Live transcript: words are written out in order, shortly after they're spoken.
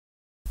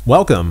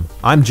Welcome,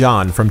 I'm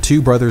John from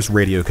Two Brothers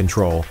Radio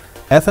Control.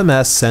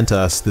 FMS sent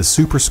us the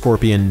Super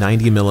Scorpion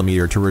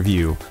 90mm to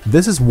review.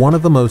 This is one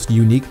of the most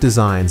unique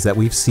designs that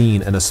we've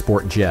seen in a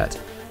sport jet.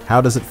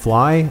 How does it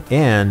fly,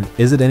 and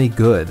is it any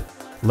good?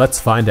 Let's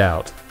find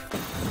out.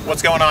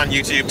 What's going on,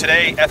 YouTube?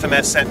 Today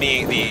FMS sent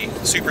me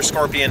the Super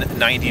Scorpion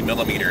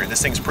 90mm.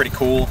 This thing's pretty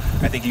cool.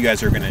 I think you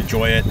guys are going to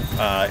enjoy it.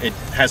 It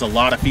has a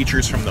lot of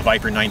features from the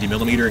Viper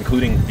 90mm,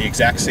 including the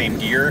exact same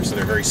gear, so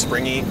they're very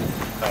springy.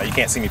 You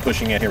can't see me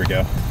pushing it. Here we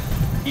go.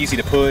 Easy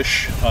to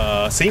push.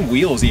 Same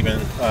wheels even.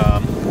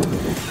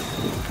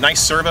 Nice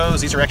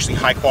servos. These are actually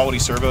high quality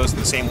servos,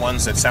 the same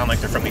ones that sound like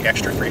they're from the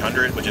Extra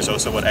 300, which is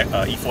also what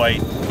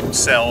E-Flite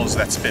sells,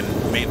 that's been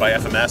made by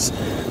FMS.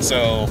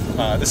 So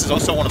this is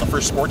also one of the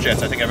first sport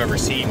jets I think I've ever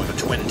seen with a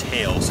twin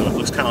tail, so it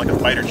looks kind of like a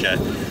fighter jet.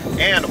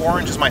 And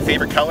orange is my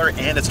favorite color,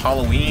 and it's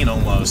Halloween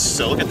almost.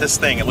 So look at this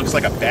thing. It looks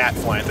like a bat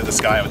flying through the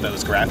sky with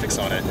those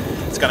graphics on it.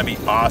 It's gonna be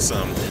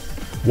awesome.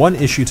 One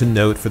issue to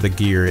note for the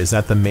gear is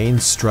that the main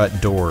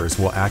strut doors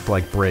will act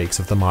like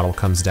brakes if the model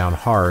comes down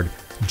hard,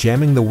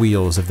 jamming the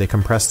wheels if they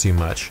compress too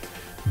much.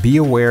 Be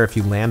aware if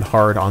you land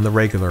hard on the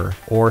regular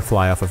or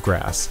fly off of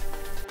grass.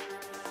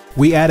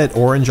 We added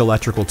orange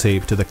electrical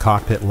tape to the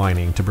cockpit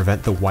lining to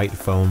prevent the white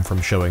foam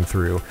from showing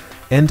through,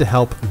 and to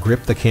help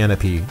grip the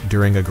canopy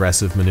during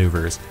aggressive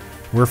maneuvers.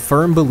 We're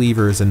firm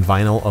believers in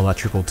vinyl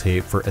electrical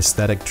tape for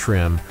aesthetic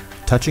trim,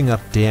 touching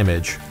up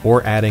damage,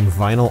 or adding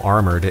vinyl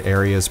armor to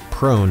areas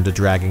prone to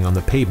dragging on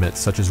the pavement,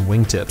 such as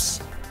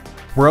wingtips.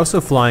 We're also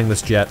flying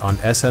this jet on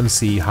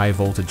SMC high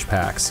voltage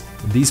packs.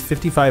 These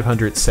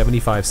 5500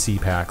 75C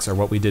packs are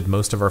what we did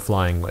most of our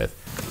flying with.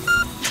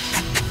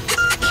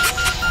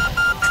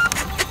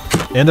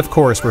 And of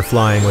course, we're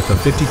flying with a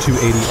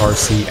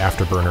 5280RC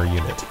afterburner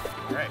unit.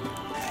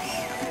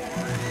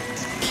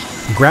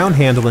 Ground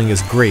handling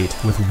is great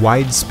with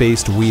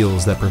wide-spaced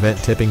wheels that prevent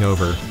tipping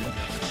over.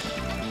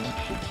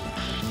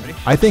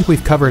 I think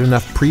we've covered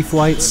enough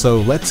pre-flight,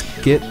 so let's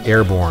get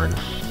airborne.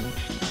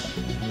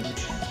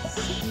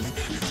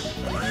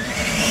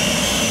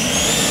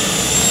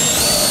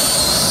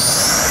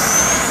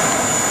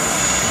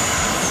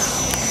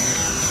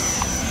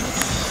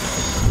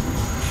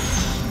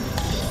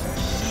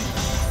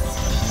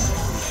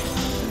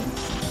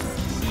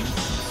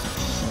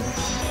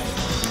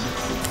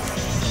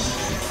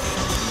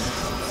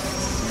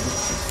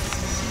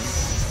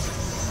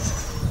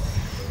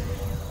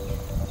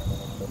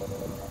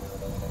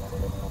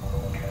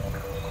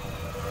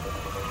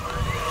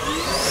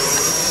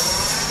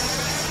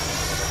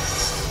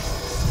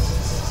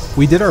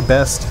 We did our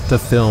best to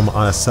film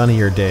on a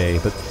sunnier day,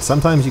 but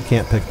sometimes you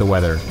can't pick the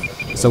weather.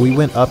 So we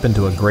went up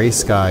into a gray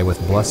sky with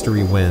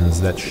blustery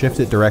winds that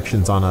shifted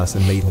directions on us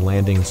and made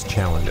landings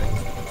challenging.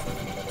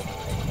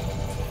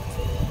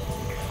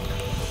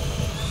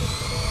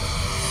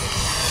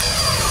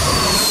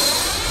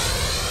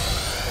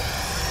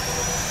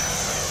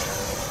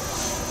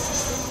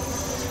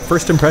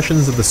 First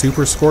impressions of the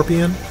Super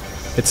Scorpion?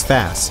 It's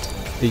fast.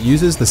 It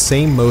uses the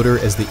same motor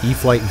as the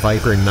E-Flite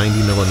Viper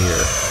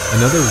 90mm,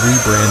 another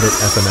rebranded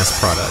FMS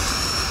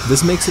product.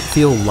 This makes it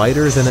feel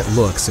lighter than it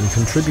looks and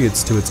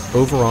contributes to its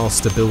overall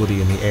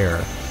stability in the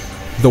air.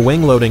 The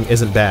wing loading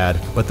isn't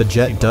bad, but the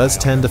jet does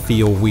tend to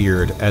feel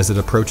weird as it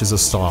approaches a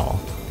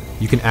stall.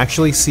 You can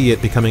actually see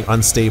it becoming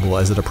unstable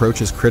as it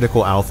approaches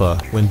critical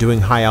alpha when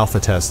doing high alpha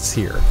tests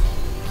here.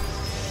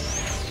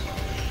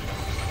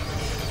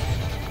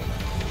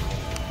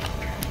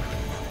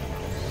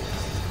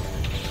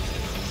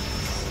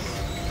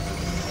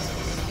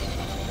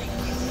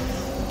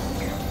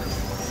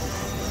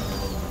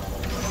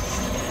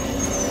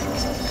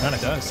 Kind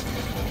of does.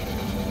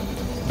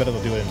 Bet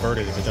it'll do it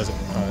inverted if it does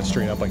it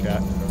straight up like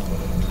that.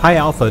 High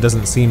alpha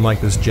doesn't seem like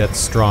this jet's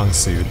strong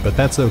suit, but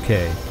that's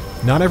okay.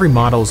 Not every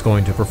model is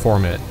going to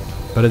perform it,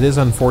 but it is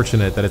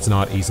unfortunate that it's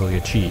not easily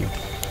achieved.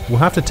 We'll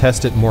have to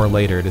test it more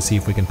later to see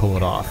if we can pull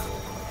it off.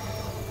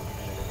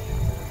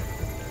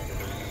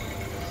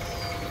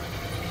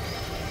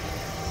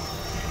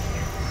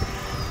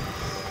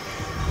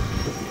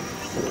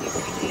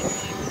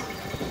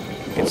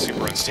 It's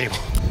super unstable.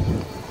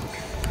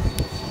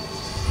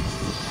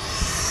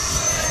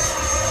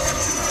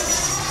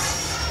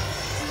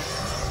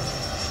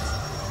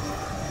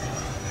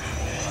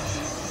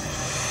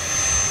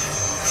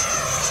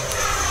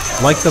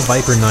 Like the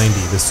Viper 90,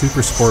 the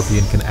Super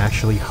Scorpion can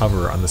actually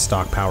hover on the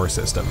stock power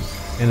system,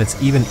 and it's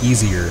even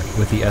easier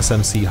with the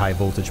SMC high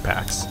voltage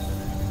packs.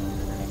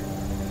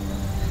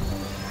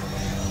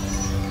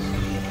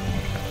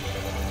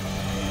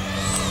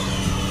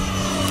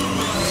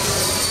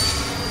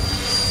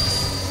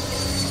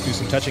 Let's do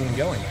some touching and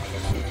going.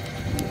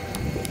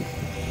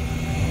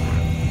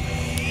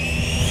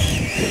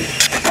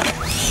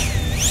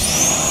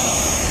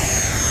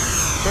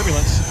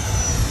 Turbulence.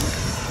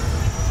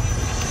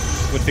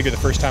 Would figure the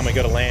first time we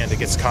go to land, it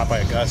gets caught by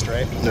a gust,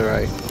 right? All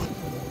right.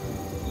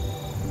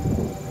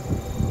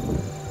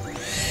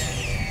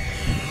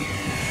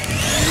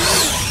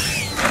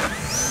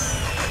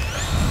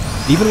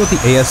 Even with the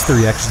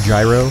AS3X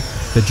gyro,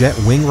 The jet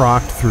wing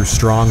rocked through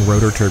strong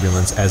rotor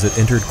turbulence as it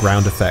entered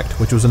ground effect,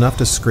 which was enough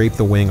to scrape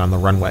the wing on the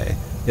runway.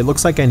 It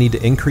looks like I need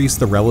to increase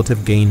the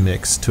relative gain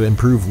mix to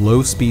improve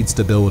low speed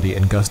stability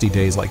in gusty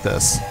days like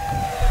this.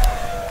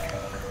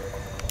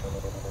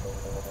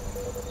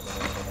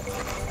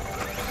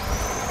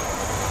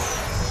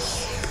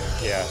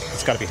 Yeah,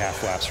 it's got to be half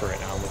flaps for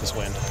right now with this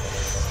wind.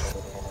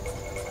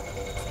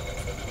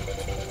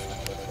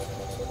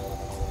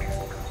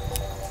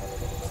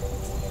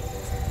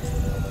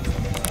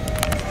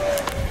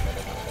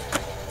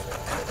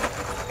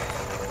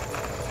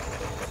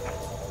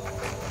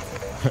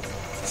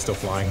 Still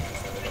flying.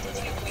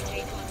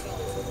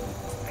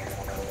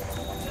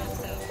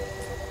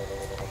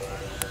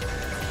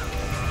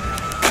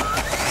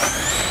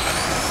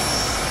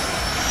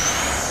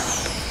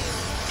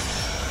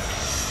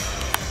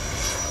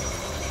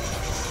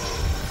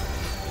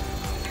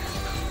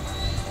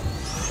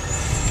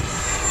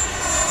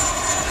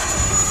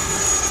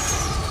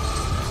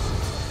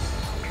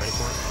 Ready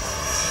for it?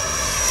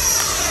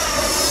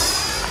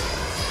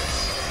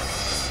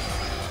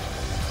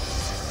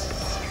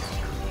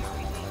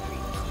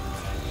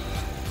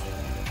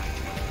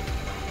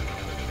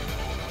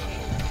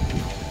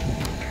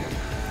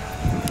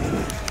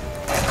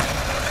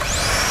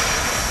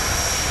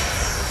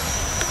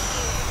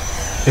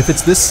 If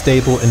it's this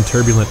stable in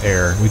turbulent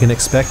air, we can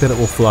expect that it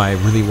will fly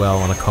really well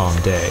on a calm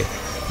day.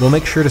 We'll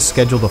make sure to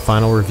schedule the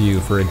final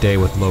review for a day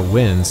with low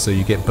winds so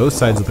you get both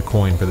sides of the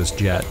coin for this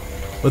jet.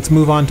 Let's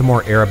move on to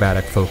more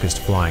aerobatic focused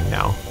flying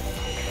now.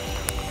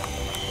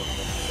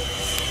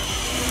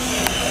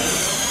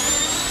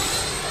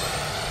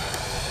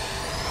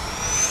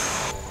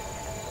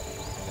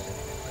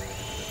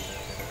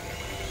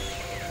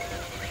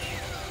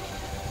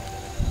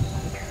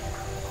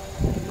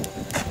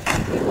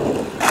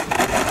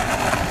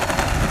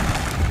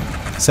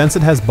 Since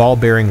it has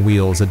ball-bearing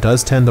wheels, it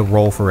does tend to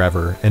roll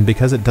forever, and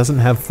because it doesn't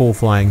have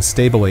full-flying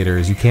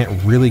stabilators, you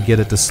can't really get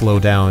it to slow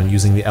down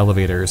using the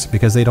elevators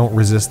because they don't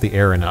resist the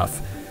air enough.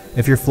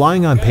 If you're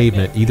flying on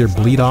pavement, either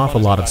bleed off a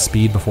lot of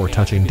speed before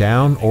touching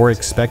down, or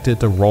expect it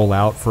to roll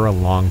out for a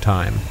long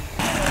time.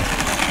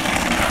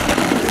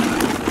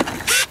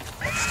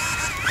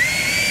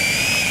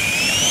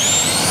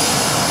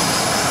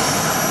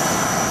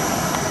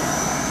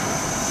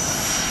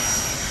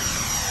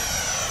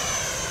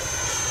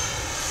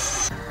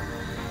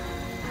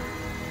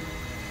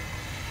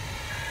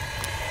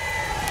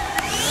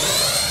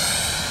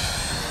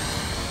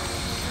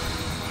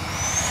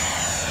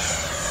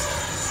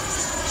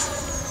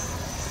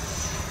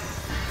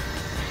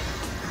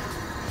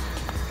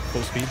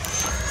 Full speed.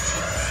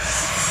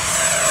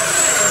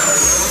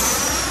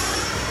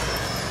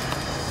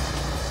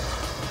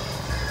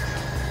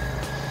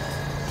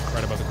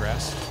 Right above the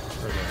grass,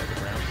 or the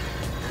ground.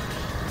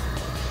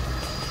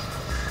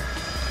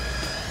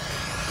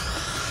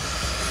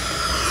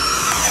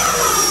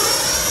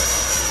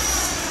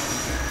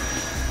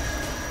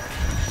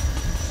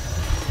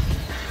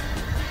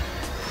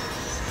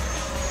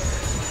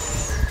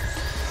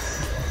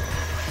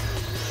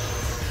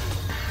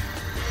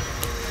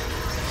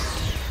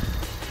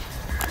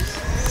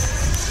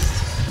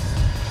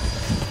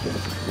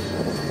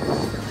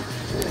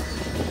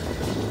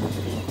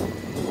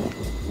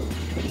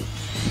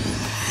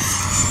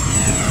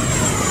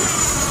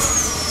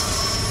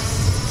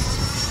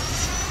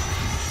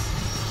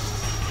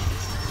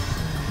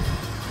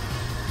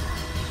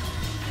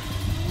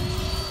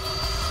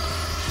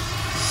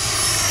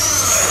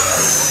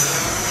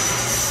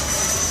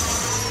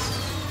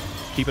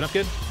 Keeping up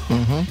good?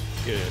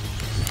 Mm-hmm. Good.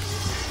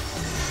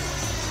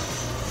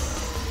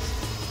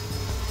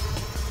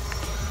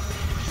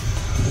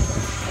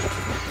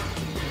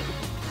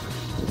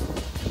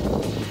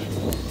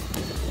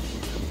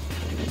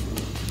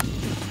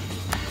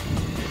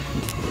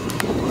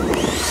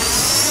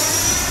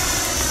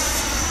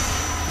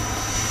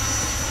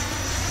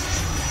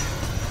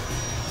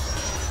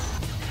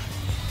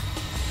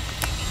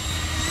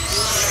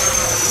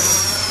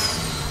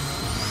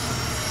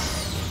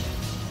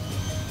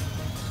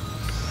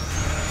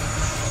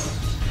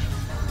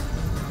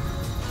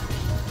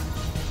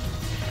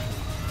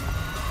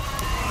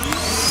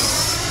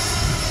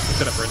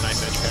 Set up for a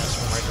nice edge pass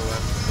from right to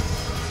left.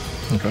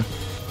 Okay.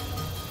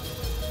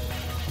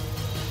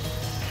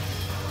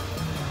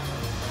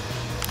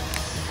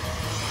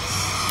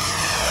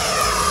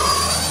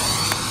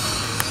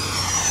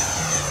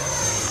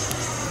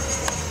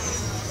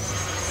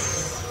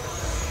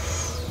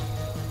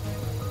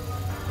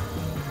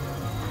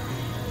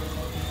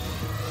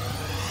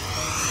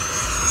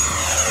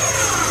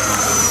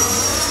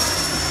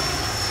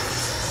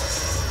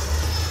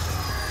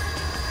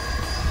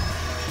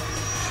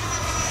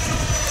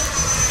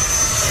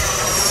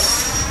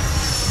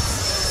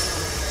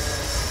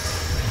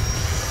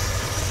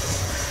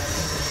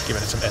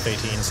 Giving it some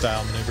F-18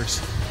 style maneuvers.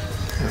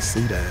 I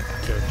see that.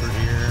 Go through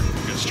here,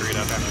 go straight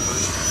up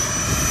afterburners.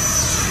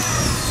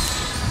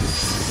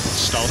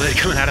 Stalled it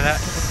coming out of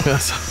that.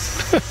 Yes.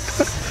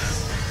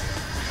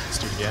 Let's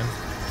do it again.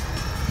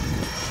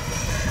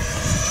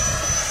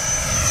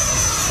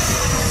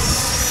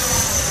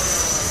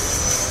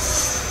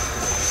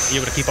 You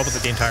able to keep up with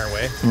it the entire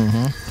way?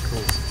 Mm-hmm.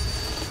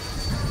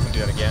 Cool. We'll do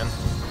that again.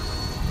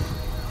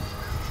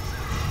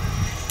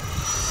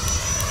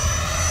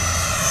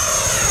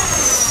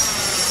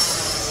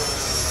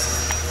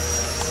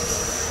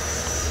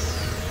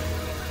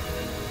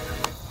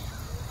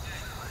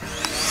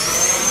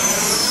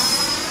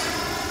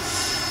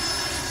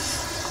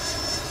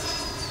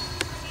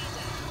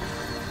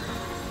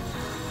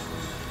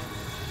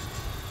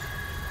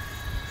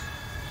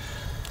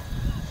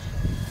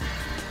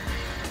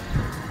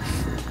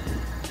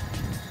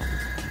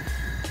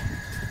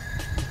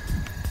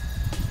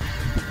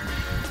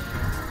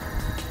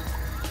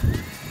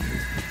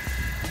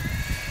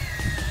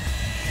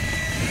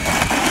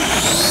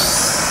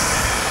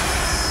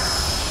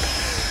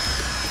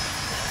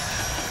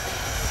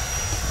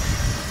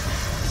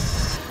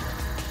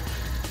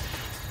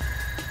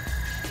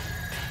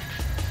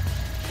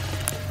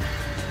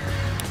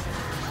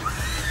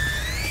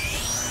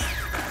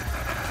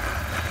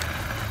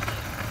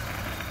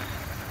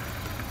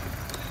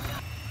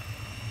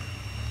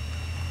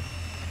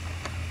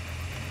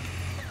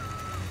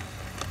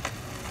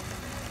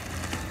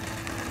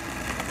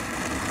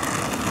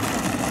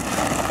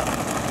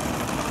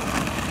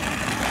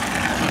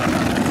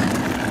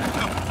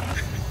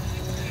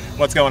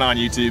 What's going on,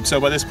 YouTube? So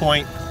by this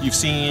point, you've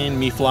seen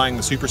me flying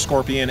the Super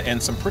Scorpion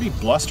in some pretty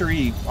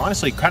blustery,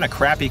 honestly kind of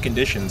crappy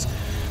conditions.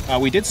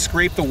 We did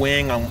scrape the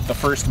wing on the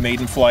first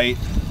maiden flight.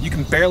 You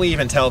can barely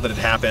even tell that it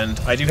happened.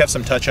 I do have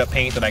some touch-up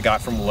paint that I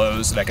got from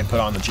Lowe's that I can put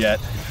on the jet.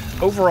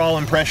 Overall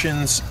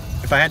impressions,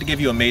 if I had to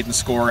give you a maiden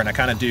score, and I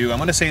kind of do, I'm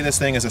going to say this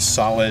thing is a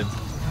solid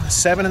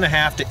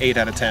 7.5 to 8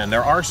 out of 10.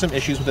 There are some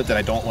issues with it that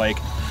I don't like.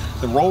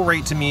 The roll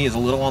rate to me is a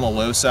little on the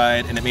low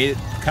side, and it made it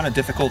kind of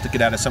difficult to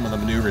get out of some of the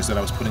maneuvers that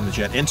I was putting the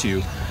jet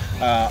into.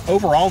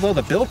 Overall, though,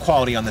 the build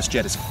quality on this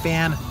jet is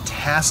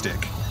fantastic.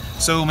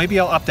 So maybe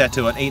I'll up that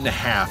to an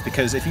 8.5,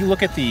 because if you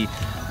look at the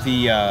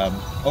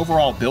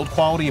overall build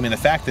quality, I mean, the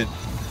fact that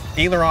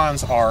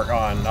ailerons are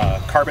on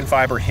carbon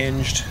fiber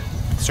hinged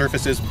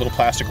surfaces with little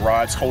plastic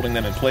rods holding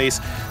them in place.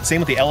 Same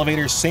with the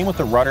elevators, same with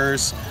the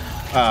rudders.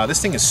 This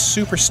thing is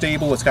super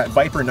stable. It's got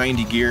Viper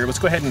 90 gear. Let's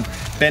go ahead and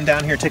bend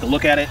down here, take a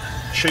look at it,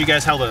 show you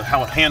guys how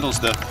it handles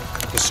the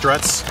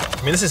struts.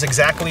 I mean, this is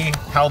exactly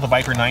how the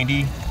Viper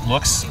 90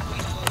 looks.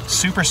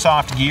 Super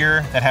soft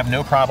gear that have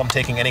no problem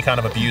taking any kind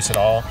of abuse at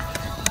all.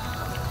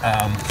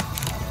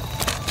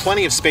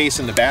 Plenty of space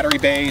in the battery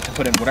bay to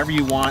put in whatever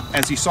you want.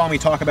 As you saw me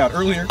talk about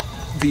earlier,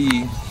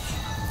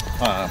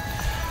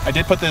 I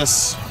did put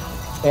this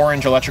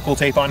orange electrical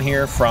tape on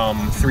here from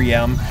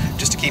 3M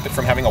just to keep it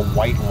from having a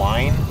white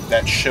line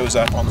that shows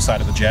up on the side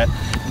of the jet.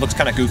 It looks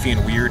kind of goofy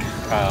and weird,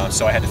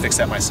 so I had to fix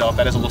that myself.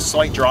 That is a little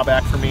slight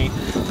drawback for me.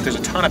 There's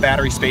a ton of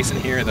battery space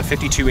in here. The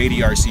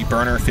 5280 RC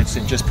burner fits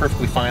in just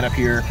perfectly fine up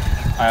here.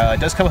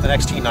 It does come with an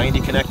XT90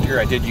 connector.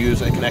 I did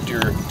use a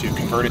connector to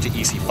convert it to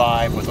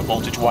EC5 with a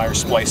voltage wire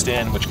spliced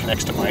in, which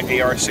connects to my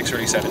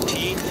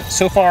AR637T.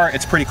 So far,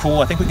 it's pretty cool.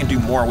 I think we can do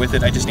more with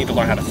it. I just need to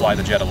learn how to fly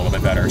the jet a little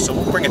bit better. So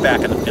we'll bring it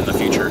back in the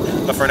future.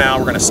 But for now,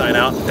 we're going to sign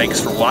out. Thanks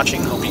for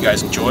watching. Hope you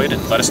guys enjoyed,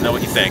 and let us know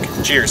what you think.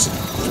 Cheers.